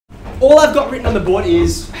all I've got written on the board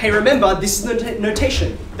is, hey, remember, this is the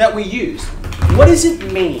notation that we use. What does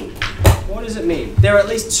it mean? What does it mean? There are at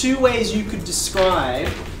least two ways you could describe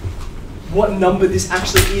what number this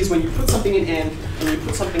actually is when you put something in N and you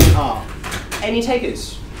put something in R. Any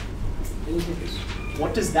takers? Any takers?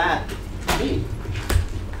 What does that mean?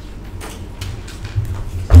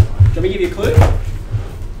 Let me give you a clue.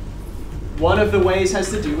 One of the ways has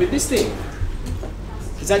to do with this thing.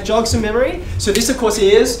 Does that jog some memory? So this, of course,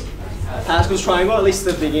 is Pascal's triangle, at least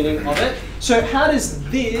the beginning of it. So how does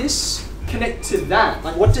this connect to that?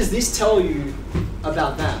 Like, what does this tell you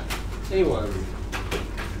about that? Anyone?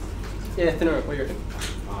 Yeah, Thinner, what do you reckon?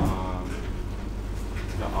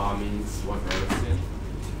 The R means what row it's in.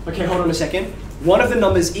 Okay, hold on a second. One of the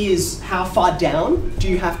numbers is how far down do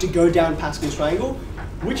you have to go down Pascal's triangle?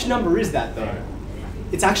 Which number is that, though?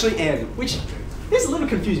 It's actually N, which is a little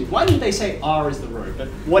confusing. Why didn't they say R is the row? But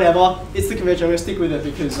whatever, it's the convention. I'm going to stick with it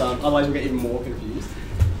because otherwise we'll get even more confused.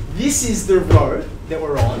 This is the row that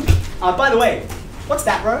we're on. By the way, what's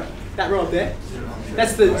that row? That row up there?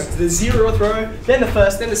 That's the 0th row, then the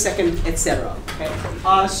first, then the second, etc.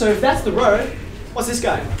 Okay? So if that's the row, what's this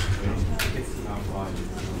guy?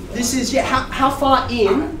 This is, yeah, how far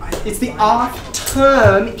in? It's the rth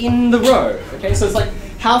term in the row. Okay, so it's like,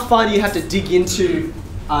 how far do you have to dig into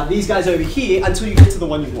these guys over here until you get to the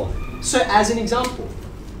one you want? So as an example,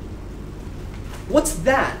 what's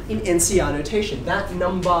that in NCR notation? That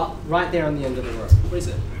number right there on the end of the row. What is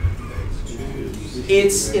it?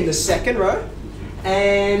 It's in the second row,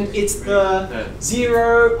 and it's the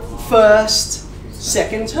 0, 1st,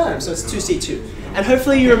 second term. So it's 2C2. And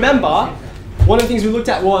hopefully you remember, one of the things we looked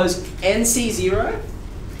at was NC0,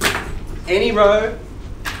 any row,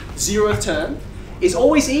 0th term, is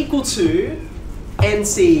always equal to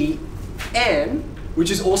NCN,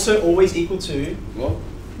 which is also always equal to, well,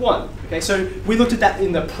 1. Okay, so we looked at that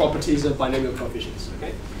in the properties of binomial coefficients.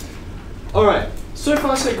 Okay. All right, so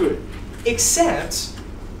far so good. Except,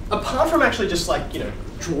 apart from actually just like,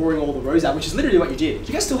 drawing all the rows out, which is literally what you did. Do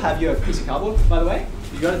you guys still have your piece of cardboard, by the way?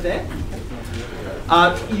 You got it there?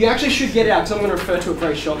 You actually should get it out, because I'm going to refer to it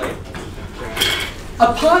very shortly.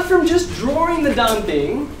 Apart from just drawing the darn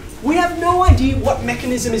thing, we have no idea what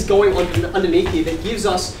mechanism is going on underneath here that gives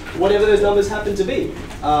us whatever those numbers happen to be.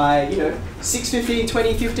 6, 15,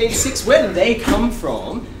 20, 15, 6, where do they come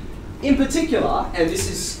from? In particular, and this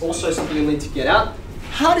is also something you'll need to get out,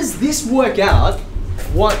 how does this work out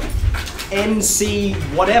what NC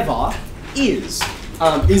whatever is?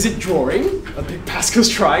 Is it drawing a big Pascal's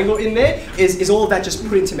triangle in there? Is all of that just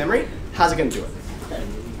put into memory? How's it going to do it? Okay.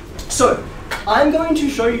 So I'm going to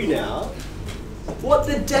show you now what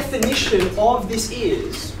the definition of this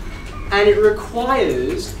is, and it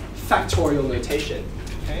requires factorial notation.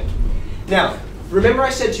 Okay? Now, remember I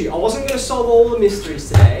said to you, I wasn't going to solve all the mysteries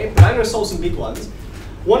today, but I'm going to solve some big ones.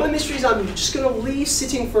 One of the mysteries I'm just going to leave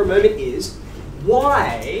sitting for a moment is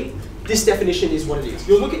why this definition is what it is.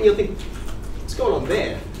 You'll look at it and you'll think, what's going on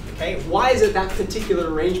there? Okay? Why is it that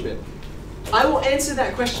particular arrangement? I will answer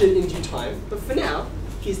that question in due time, but for now,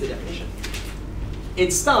 here's the definition.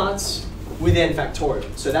 It starts with n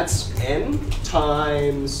factorial. So that's n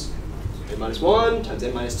times n minus 1 times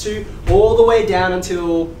n minus 2, all the way down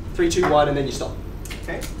until 3, 2, 1, and then you stop.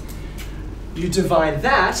 Okay? You divide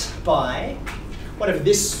that by whatever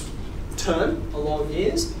this term along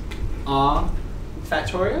is, r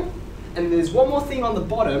factorial. And there's one more thing on the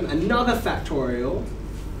bottom, another factorial,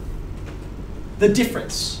 the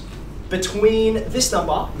difference between this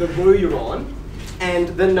number, the row you're on, and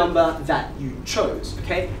the number that you chose,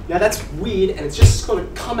 okay? Now that's weird, and it's just going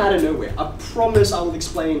to come out of nowhere. I promise I will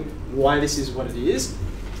explain why this is what it is,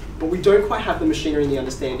 but we don't quite have the machinery and the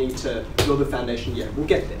understanding to build the foundation yet. We'll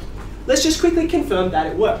get there. Let's just quickly confirm that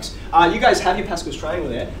it works. You guys have your Pascal's triangle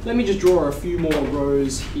there. Let me just draw a few more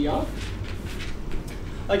rows here.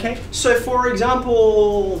 Okay, so for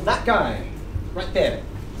example, that guy right there.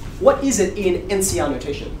 What is it in NCR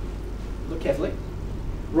notation? Look carefully.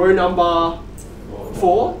 Row number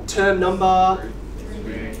 4, term number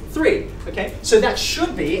 3. Okay, so that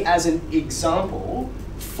should be, as an example,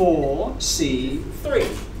 4C3.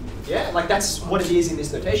 Yeah, like that's what it is in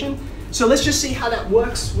this notation. So let's just see how that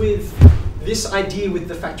works with this idea with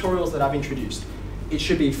the factorials that I've introduced. It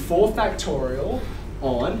should be 4 factorial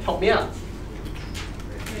on, help me out,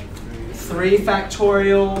 3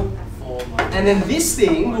 factorial, and then this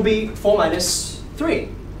thing will be 4 minus 3,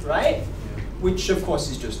 right? Which of course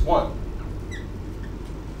is just 1.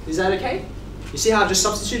 Is that okay? You see how I've just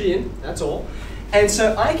substituted in, that's all. And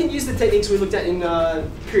so I can use the techniques we looked at in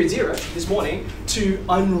period 0 this morning to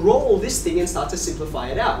unroll this thing and start to simplify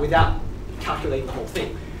it out without calculating the whole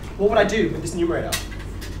thing. What would I do with this numerator?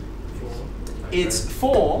 It's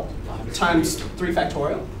 4 times 3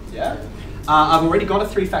 factorial. Yeah. I've already got a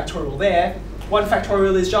 3 factorial there. 1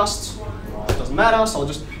 factorial is just, doesn't matter, so I'll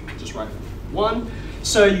just write 1.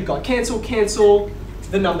 So you've got cancel,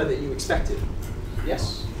 the number that you expected.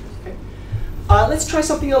 Yes? Okay. Let's try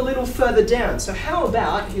something a little further down. So how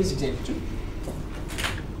about, here's example 2.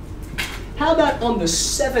 How about on the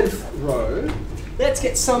 7th row, let's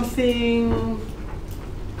get something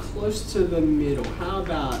close to the middle. How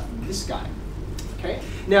about this guy? Okay.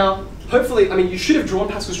 Now, hopefully, I mean, you should have drawn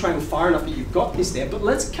Pascal's triangle far enough that you've got this there, but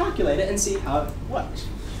let's calculate it and see how it works.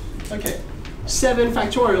 Okay. 7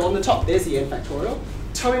 factorial on the top. There's the n factorial.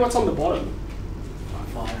 Tell me what's on the bottom.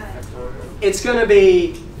 5 factorial. It's going to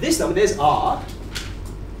be this number. There's r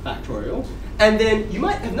factorial. And then you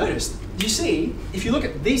might have noticed, you see, if you look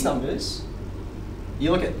at these numbers,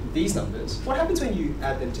 what happens when you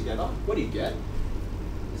add them together? What do you get?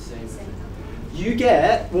 The same. You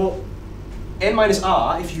get, well, n minus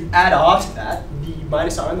r, if you add r to that, the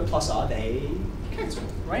minus r and the plus r, they cancel,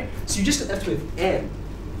 right? So you just get left with n.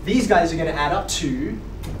 These guys are going to add up to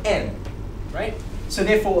n, right? So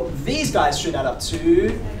therefore, these guys should add up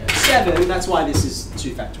to 7. That's why this is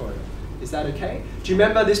 2 factorial. Is that okay? Do you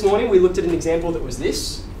remember this morning we looked at an example that was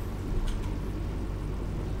this?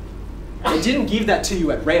 They didn't give that to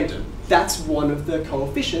you at random. That's one of the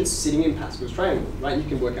coefficients sitting in Pascal's triangle, right? You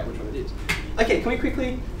can work out which one it is. Okay, can we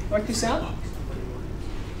quickly work this out?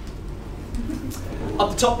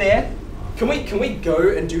 Up the top there, can we go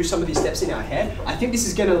and do some of these steps in our head? I think this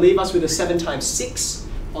is going to leave us with a 7 times 6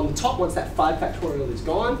 on the top once that 5 factorial is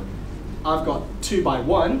gone. I've got 2 by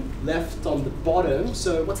 1 left on the bottom,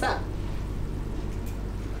 so what's that?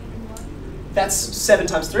 That's 7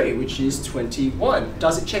 times 3, which is 21.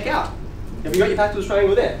 Does it check out? Have you got your Pascal's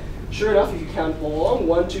triangle there? Sure enough, if you count along, 0,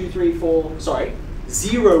 1, 2, 3, 4,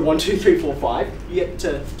 5, you get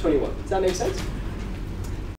to 21. Does that make sense?